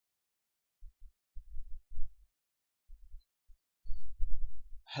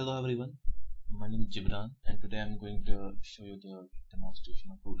Hello everyone, my name is Jibran and today I'm going to show you the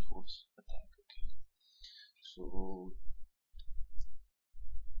demonstration of brute force attack. Okay, so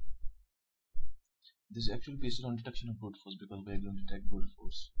this is actually based on detection of brute force because we're going to detect brute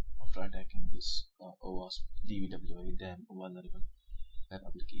force after attacking this OWASP DVWA DAM vulnerable web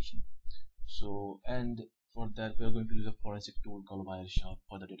application. So and for that we are going to use a forensic tool called Wireshark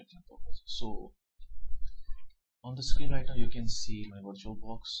for the detection purpose. So on the screen right now you can see my virtual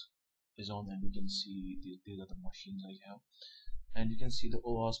box is on and you can see these are the machines I have. And you can see the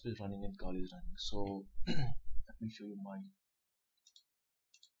OWASP is running and KARE is running. So let me show you my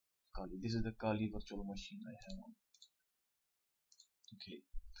KARE. This is the KARE virtual machine I have on. Okay,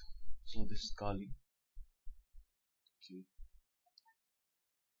 so this is KARE. Okay,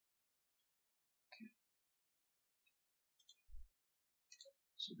 okay.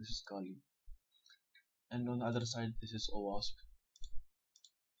 So this is KARE, and on the other side this is OWASP.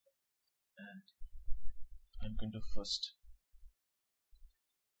 And I'm going to first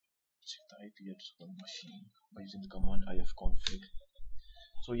check the IP address of the machine by using the command ifconfig.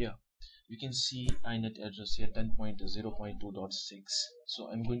 So yeah, you can see inet address here 10.0.2.6.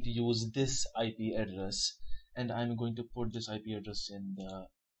 so I'm going to use this IP address and I'm going to put this IP address in the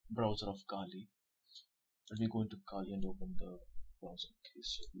browser of KARE. Let me go into KARE and open the browser. Okay,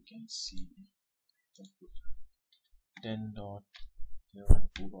 so you can see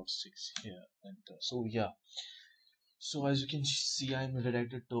 10.0.2.6 here, and so yeah, so as you can see I'm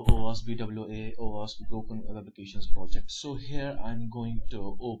redirected to OWASP BWA OWASP Open Web Applications project. So here I'm going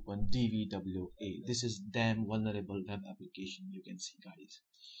to open DVWA. This is DAM vulnerable web application, you can see guys.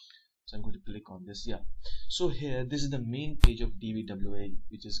 So I'm going to click on this. Yeah, so here this is the main page of DVWA,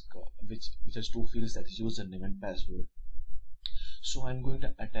 which has two fields, that is username and password. So I'm going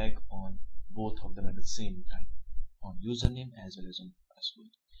to attack on both of them at the same time, on username as well as on password.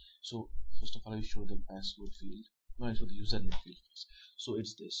 So first of all I will show the password field. No, I show the username field first. So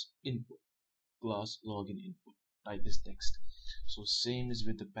it's this input class login input, type is text. So same is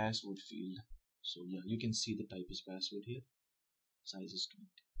with the password field. So yeah, you can see the type is password here, size is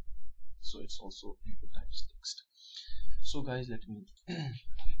 20. So it's also input type is text. So guys, let me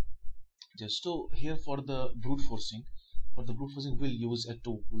just so here for the brute forcing we'll use a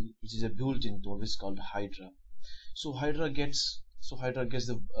tool which is a built-in tool, which is called Hydra. So Hydra gets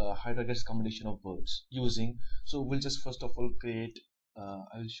combination of words using. So we'll just first of all create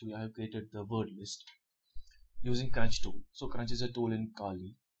I will show you. I have created the word list using crunch tool. So crunch is a tool in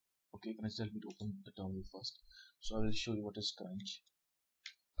KARE. Okay, crunch, let me open the terminal first. So I will show you what is crunch.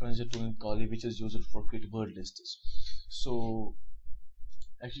 Crunch is a tool in KARE which is used for create word lists. So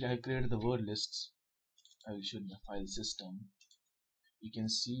actually I have created the word lists. I will show you the file system. You can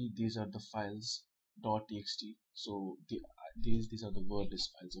see these are the files .txt. So these are the word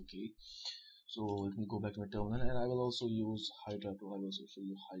list files. Okay, so let me go back to my terminal and I will also use Hydra tool. I will also show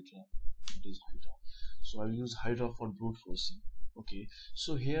you Hydra. It is Hydra. So I will use Hydra for brute forcing. Okay,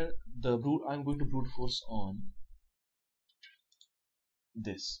 so here I'm going to brute force on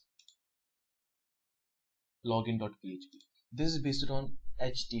this login.php. This is based on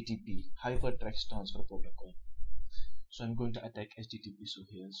HTTP, hypertext transfer protocol. So I'm going to attack HTTP. So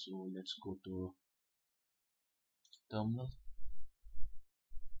here, so let's go to terminal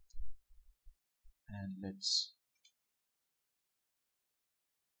and let's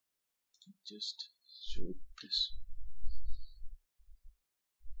just show this.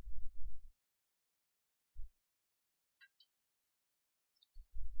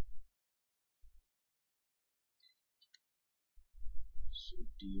 So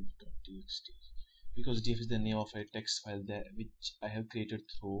df.txt, because df is the name of a text file that which I have created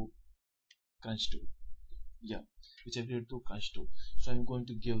through crunch tool. Yeah, which I created through crunch tool. So I'm going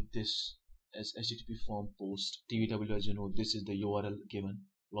to give this as http form post tvw. As you know, this is the URL given,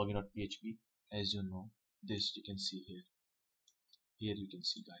 login.php. As you know, this you can see here. Here you can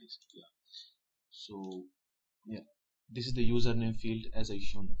see guys. Yeah, so yeah, this is the username field as I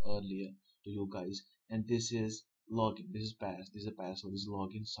shown earlier to you guys, and this is login, this is a password, this is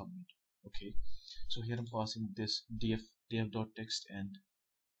login, submit. Okay, so here I'm passing this df.text and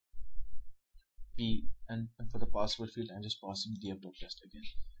p, and for the password field I'm just passing df.text again.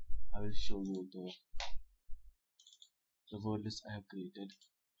 I will show you the word list I have created.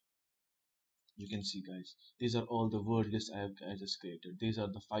 You can see guys, these are all the word lists I just created. These are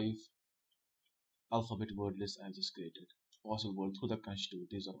the 5 alphabet word lists I just created, possible word through the crunch tool.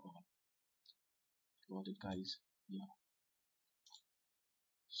 These are all. Got it guys? Yeah,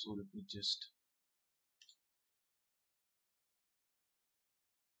 so let me just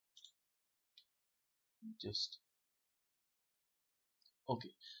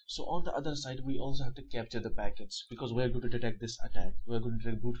Okay, so on the other side, we also have to capture the packets because we are going to detect this attack. We are going to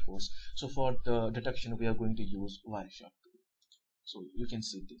detect brute force. So for the detection, we are going to use Wireshark. So you can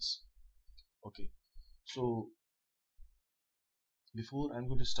see this. Okay, so before I'm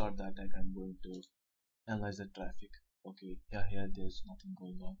going to start the attack, I'm going to analyze the traffic. Okay, yeah, here there's nothing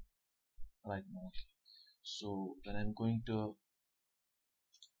going on right now. So when I'm going to,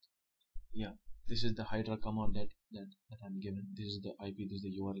 yeah, this is the Hydra command that I'm given. This is the IP, this is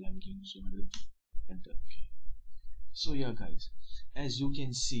the URL I'm given. So I will enter. So yeah guys, as you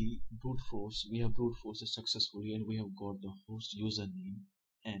can see, brute force, we have brute forced successfully, and we have got the host username,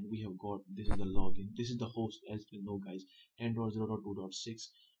 and we have got, this is the login, this is the host, as you know guys, 10.0.2.6,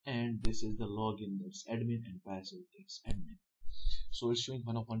 and this is the login, that's admin, and password, that's admin. So it's showing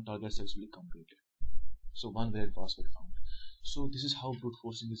one target successfully completed, so one valid password found. So this is how brute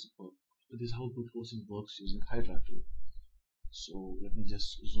forcing works using Hydra tool. So let me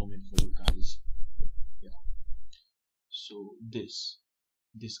just zoom in for you guys. Yeah, so this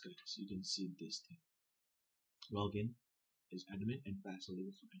guys, you can see this thing. Login is admin and password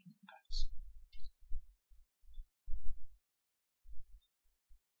is for admin guys.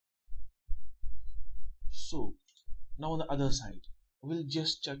 So now on the other side, we'll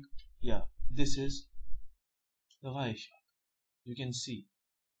just check. Yeah, this is the Wireshark. You can see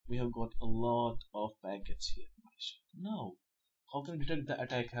we have got a lot of packets here. Now, how can we detect the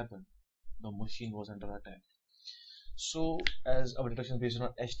attack happen? The machine was under attack. So as our detection is based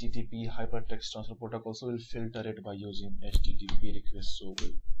on HTTP hypertext transfer protocol, so we'll filter it by using HTTP request. So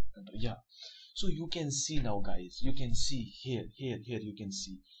we'll enter. Yeah. So you can see now guys, you can see here you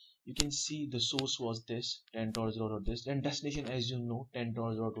can see the source was this 10.0 this, and destination, as you know,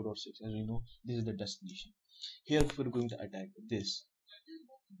 10.0.2.6, as we know, this is the destination. Here we're going to attack this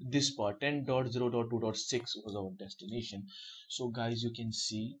part, 10.0.2.6 was our destination. So guys, you can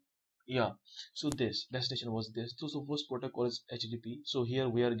see, yeah, so this destination was this. So first protocol is HTTP. So here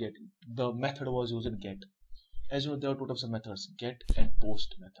we are getting, the method was used get. As you know, there are two types of methods, get and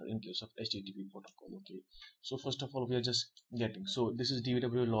post method in case of HTTP protocol. Okay, so first of all, we are just getting, so this is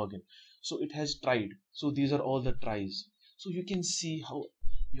DVW login, so it has tried, so these are all the tries. So you can see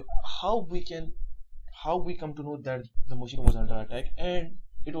you, how we can how we come to know that the machine was under attack and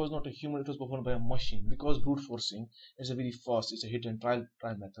it was not a human, it was performed by a machine, because brute forcing is a very fast, it's a hit and trial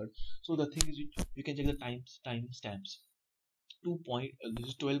method. So the thing is, you can check the time stamps. 2 point, this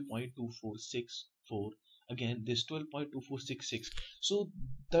is 12.2464, again this 12.2466. So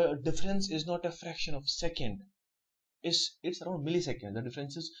the difference is not a fraction of second, it's around milliseconds. The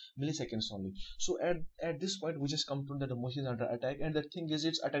difference is milliseconds only. So at this point, we just come to that the machine is under attack, and the thing is,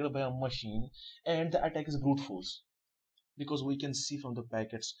 it's attacked by a machine, and the attack is brute force, because we can see from the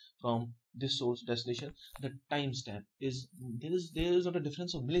packets from this source destination, the timestamp is, there is not a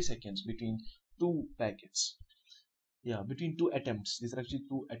difference of milliseconds between two packets. Yeah, between two attempts, these are actually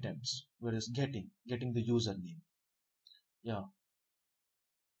two attempts, whereas getting the username. Yeah,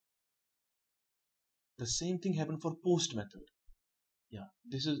 the same thing happened for post method. Yeah,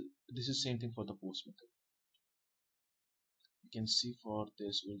 this is same thing for the post method. You can see for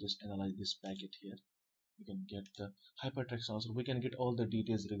this, we'll just analyze this packet here. We can get the hypertext answer, we can get all the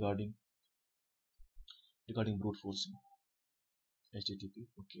details regarding brute forcing HTTP.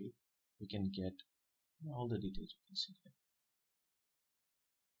 Okay, we can get all the details, you can see here.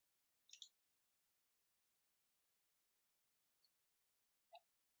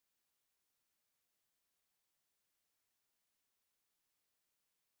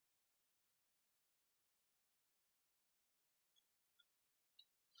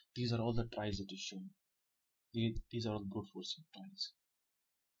 These are all the tries that is shown. These are all brute forcing tries.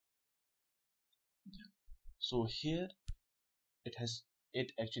 Yeah. So here it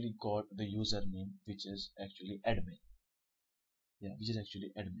actually got the username, which is actually admin. Yeah, which is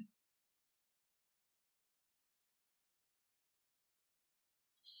actually admin.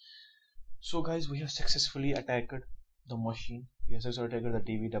 So guys, we have successfully attacked the machine. We have successfully attacked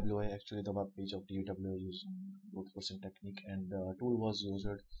the DVWA, actually the web page of DVWA using brute forcing technique, and the tool was used,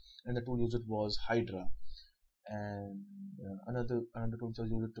 and the tool used was Hydra. And another tool was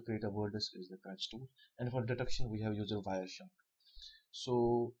used to create a word is the patch tool, and for detection we have used Wireshark.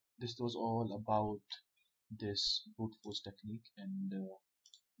 So this was all about this brute force technique and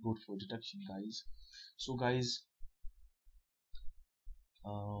brute force detection, guys. So guys,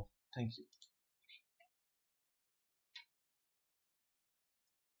 uh, thank you.